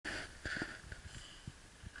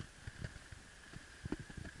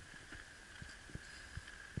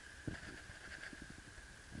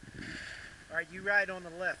Alright, you ride on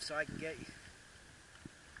the left so I can get you.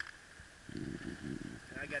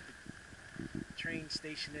 And I got the train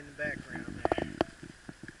station in the background there.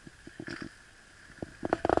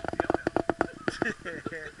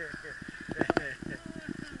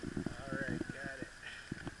 Alright, got it.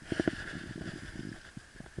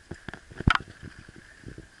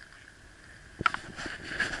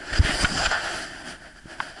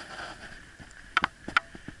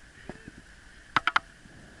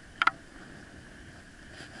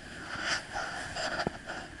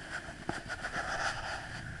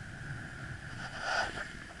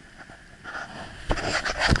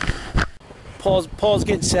 Paul's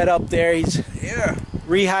getting set up there. He's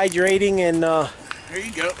rehydrating, and there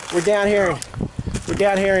you go. We're down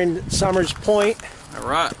here in Summers Point. All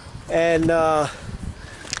right. And yeah,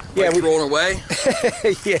 bike's rolling away.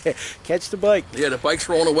 yeah, catch the bike. Yeah, the bike's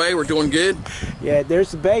rolling away. We're doing good. Yeah,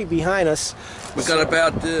 there's the bay behind us. We've got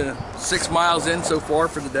about 6 miles in so far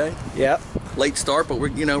for the day. Yep. Late start, but we're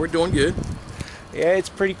doing good. Yeah, it's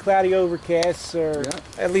pretty cloudy, overcast, or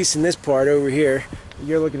at least in this part over here.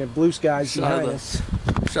 You're looking at blue skies behind us.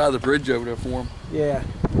 Shot of the bridge over there for them. Yeah.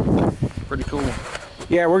 Pretty cool.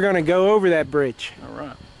 Yeah, we're going to go over that bridge. All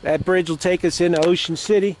right. That bridge will take us into Ocean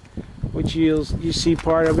City, which you see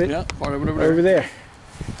part of it. Yeah, part of it over there.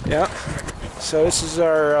 Yeah. So this is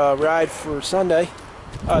our ride for Sunday.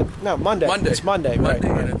 No, Monday. It's Monday, right?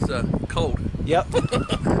 And it's cold. Yep.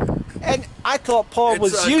 And I thought Paul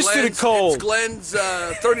was used to the cold. It's Glenn's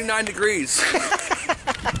 39 degrees.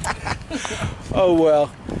 Oh well.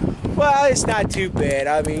 Well, it's not too bad.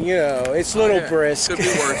 I mean, you know, it's a little brisk. Could be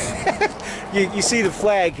worse. you see the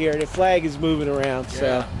flag here. The flag is moving around.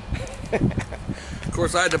 So. Of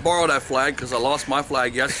course, I had to borrow that flag because I lost my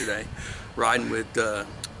flag yesterday, riding with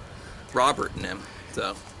Robert and them.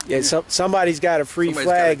 So. Yeah, somebody's got a free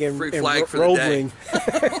flag in Roebling.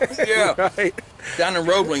 Yeah. Right. Down in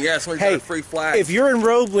Roebling, yeah, somebody's got a free flag. If you're in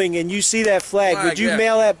Roebling and you see that flag, would you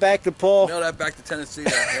mail that back to Paul? Mail that back to Tennessee,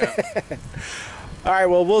 yeah. All right,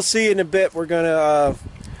 well, we'll see you in a bit. We're going to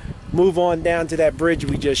move on down to that bridge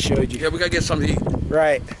we just showed you. Yeah, we got to get something to eat.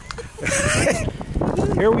 Right.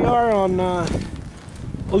 Here we are on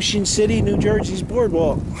Ocean City, New Jersey's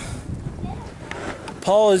boardwalk.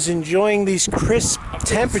 Paul is enjoying these crisp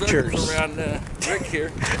temperatures. Around Rick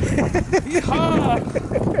here.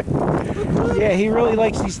 Yeah, he really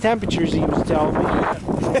likes these temperatures, he was telling me.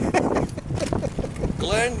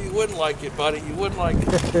 Glenn, you wouldn't like it, buddy. You wouldn't like it.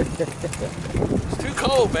 It's too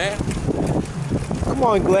cold, man. Come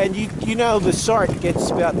on, Glenn. You know the Sark gets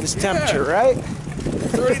about this temperature, right?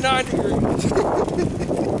 39 degrees.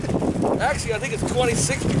 Actually, I think it's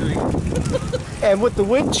 26 degrees. And with the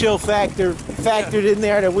wind chill factored in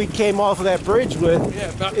there that we came off of that bridge with. Yeah,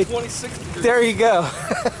 about 26 degrees. There you go.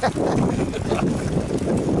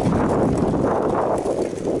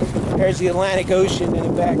 There's the Atlantic Ocean in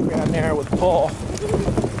the background there with Paul.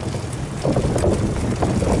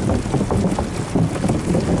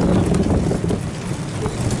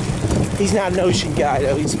 He's not an ocean guy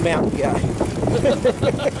though, he's a mountain guy.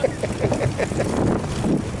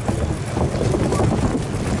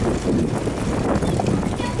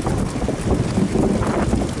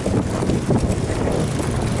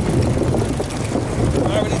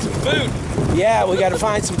 Yeah, we got to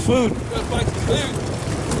find some food.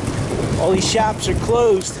 All these shops are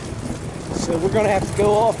closed, so we're going to have to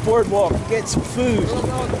go off boardwalk and get some food.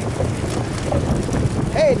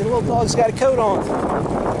 Hey, the little dog's got a coat on.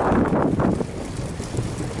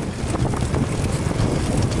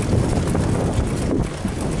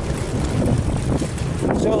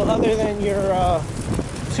 So other than your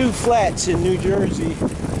 2 flats in New Jersey.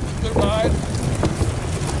 Good ride.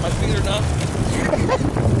 My feet are numb.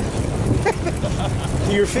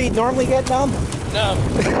 Do your feet normally get numb? No.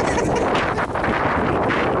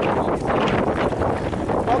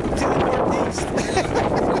 Welcome to the Northeast.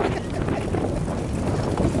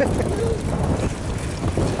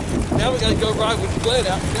 Now we gotta go ride with Glenn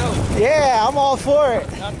out in Delhi. Yeah, I'm all for it.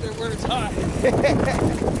 Out there where it's hot.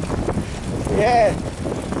 Yeah.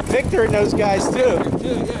 Victor and those guys too. Victor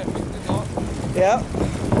too, yeah. Victor's on. Yeah.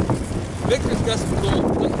 Victor's got some cool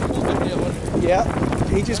video. Yeah.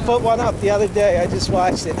 He just put one up the other day. I just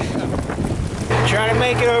watched it. Trying to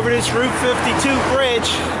make it over this Route 52 bridge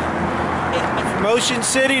from Ocean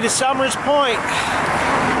City to Summers Point.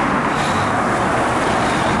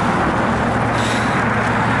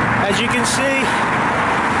 As you can see,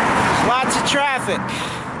 there's lots of traffic.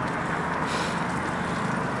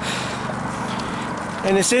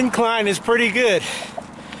 And this incline is pretty good.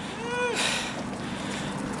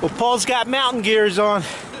 Well, Paul's got mountain gears on.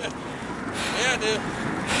 Yeah, I do.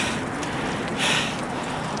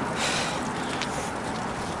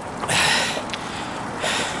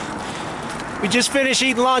 just finished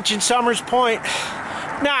eating lunch in Summers Point.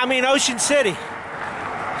 No, I mean Ocean City.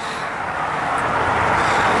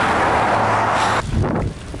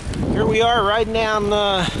 Here we are riding down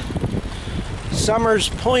Summers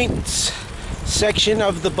Point section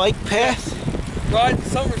of the bike path. Riding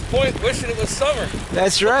Summers Point, wishing it was summer.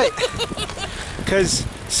 That's right. Because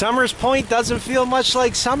Summers Point doesn't feel much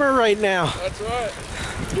like summer right now. That's right.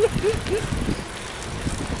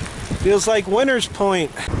 Feels like Winter's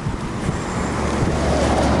Point.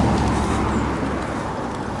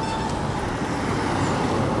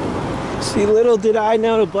 See, little did I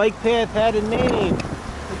know the bike path had a name.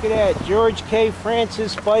 Look at that, George K.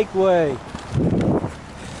 Francis Bikeway.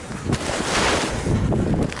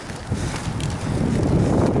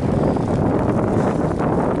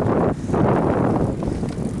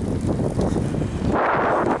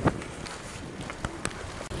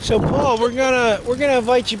 So Paul, we're gonna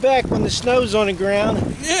invite you back when the snow's on the ground.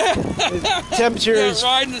 Yeah. The temperature is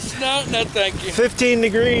riding the snow. No, thank you. 15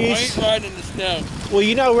 degrees. I ain't riding the snow. Well,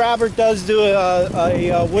 you know Robert does do a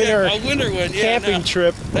winter, a winter one, yeah, camping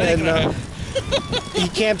trip, and he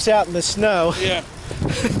camps out in the snow. Yeah.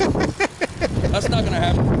 That's not gonna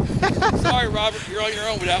happen. Sorry, Robert, you're on your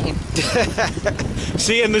own with that one.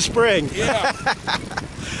 See you in the spring. Yeah.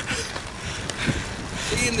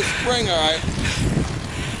 See you in the spring, all right.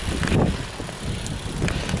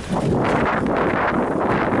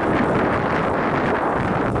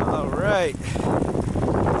 All right.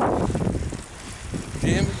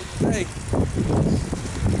 Damn it today.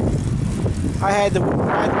 I had to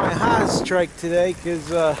ride my Haas trike today because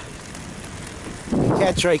the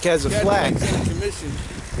cat trike has a flag. Commission.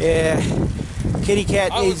 Yeah. Kitty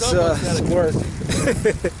cat needs some work.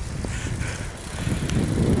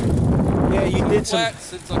 Yeah, you did some.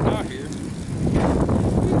 Since I'm not here.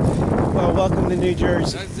 Well, welcome to New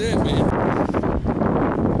Jersey. That's it, man.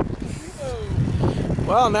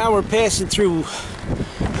 Well, now we're passing through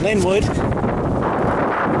Linwood,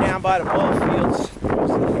 down by the ball fields.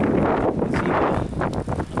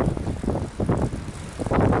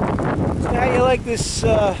 So how you like this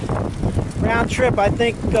round trip? I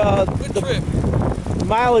think the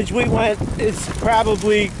mileage we went is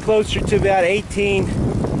probably closer to about 18.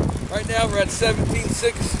 Right now we're at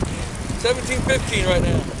 17.6, 17.15 right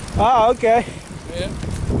now. Oh, okay. Yeah,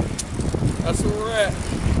 that's where we're at.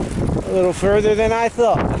 A little further than I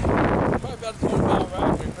thought. Probably about 20 mile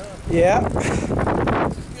ride right now. Yeah. This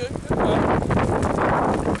is good. Good ride.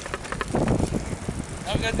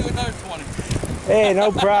 Now we gotta do another 20. Hey,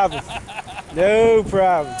 no problem. No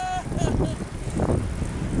problem.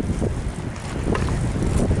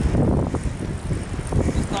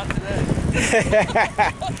 Just not today.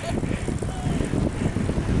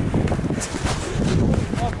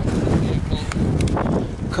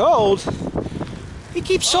 Cold? He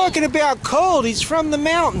keeps talking about cold. He's from the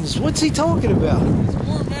mountains. What's he talking about? It's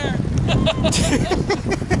warm there.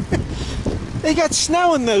 They got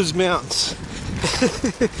snow in those mountains.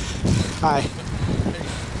 Hi.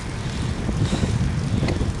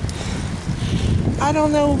 I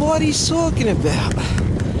don't know what he's talking about.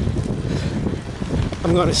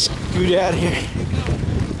 I'm gonna scoot out here.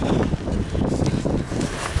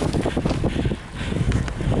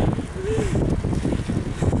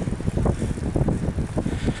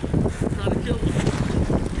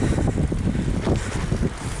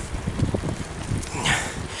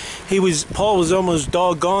 Paul was almost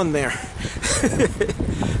doggone there. He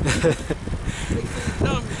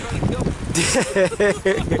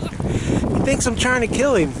thinks I'm trying to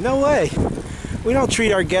kill him. No way. We don't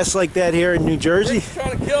treat our guests like that here in New Jersey. He's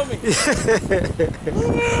trying to kill me.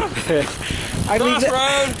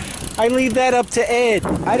 I leave that up to Ed.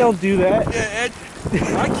 I don't do that. Yeah, Ed.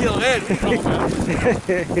 I kill Ed.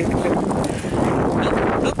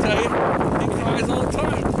 He'll tell you. He cries all the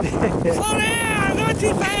time. Slow down! I'm going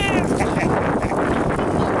too fast!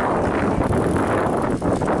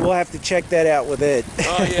 We'll have to check that out with Ed.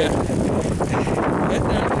 Oh, yeah. Ed,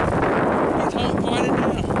 he's home fighting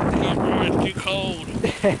now. Damn, it's too cold.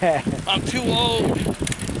 I'm too old.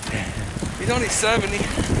 He's only 70.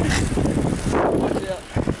 Watch out.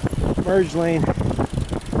 Merge lane.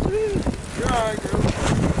 You're alright, girl.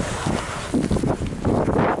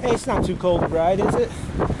 Hey, it's not too cold to ride, is it?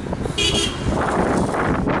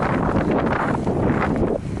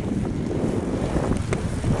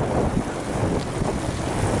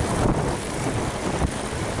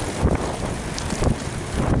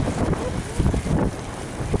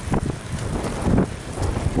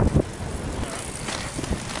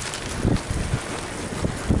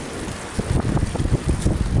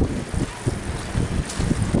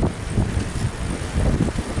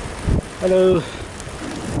 Hello.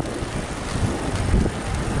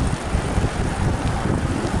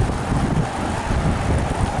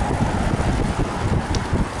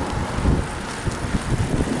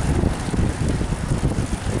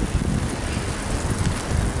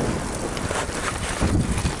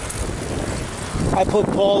 I put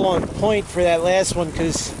Paul on point for that last one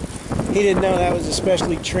because he didn't know that was a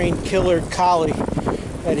specially trained killer collie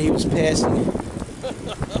that he was passing.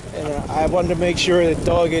 And I wanted to make sure the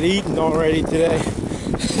dog had eaten already today.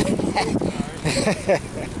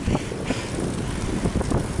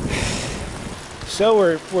 So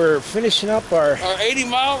we're finishing up our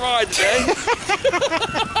 80-mile ride today.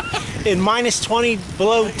 In minus 20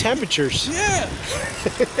 below temperatures. Yeah.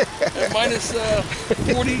 At minus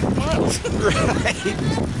 40 miles. Right.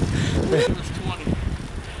 It was 20.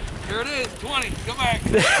 Here it is, 20. Go back.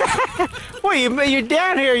 Well, you're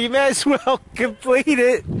down here. You may as well complete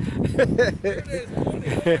it. Here it is, 20.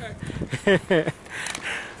 Go back. See if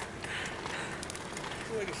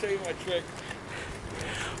I can show you my trick.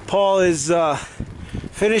 Paul is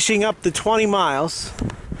finishing up the 20 miles.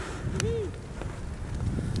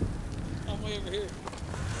 I'm way over here.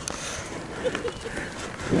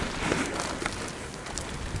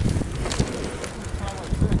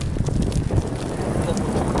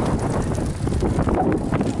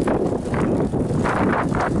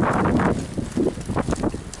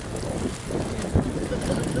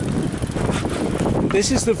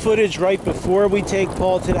 This is the footage right before we take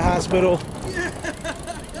Paul to the hospital.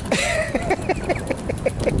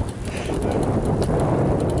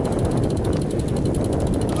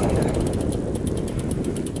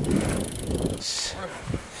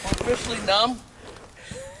 We're officially numb.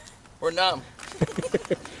 We're numb.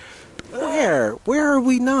 Where are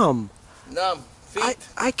we numb? Numb feet.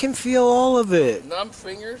 I can feel all of it. Numb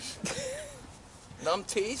fingers. Numb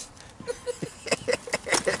teeth.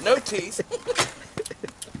 No teeth.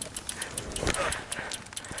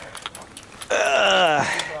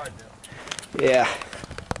 Yeah.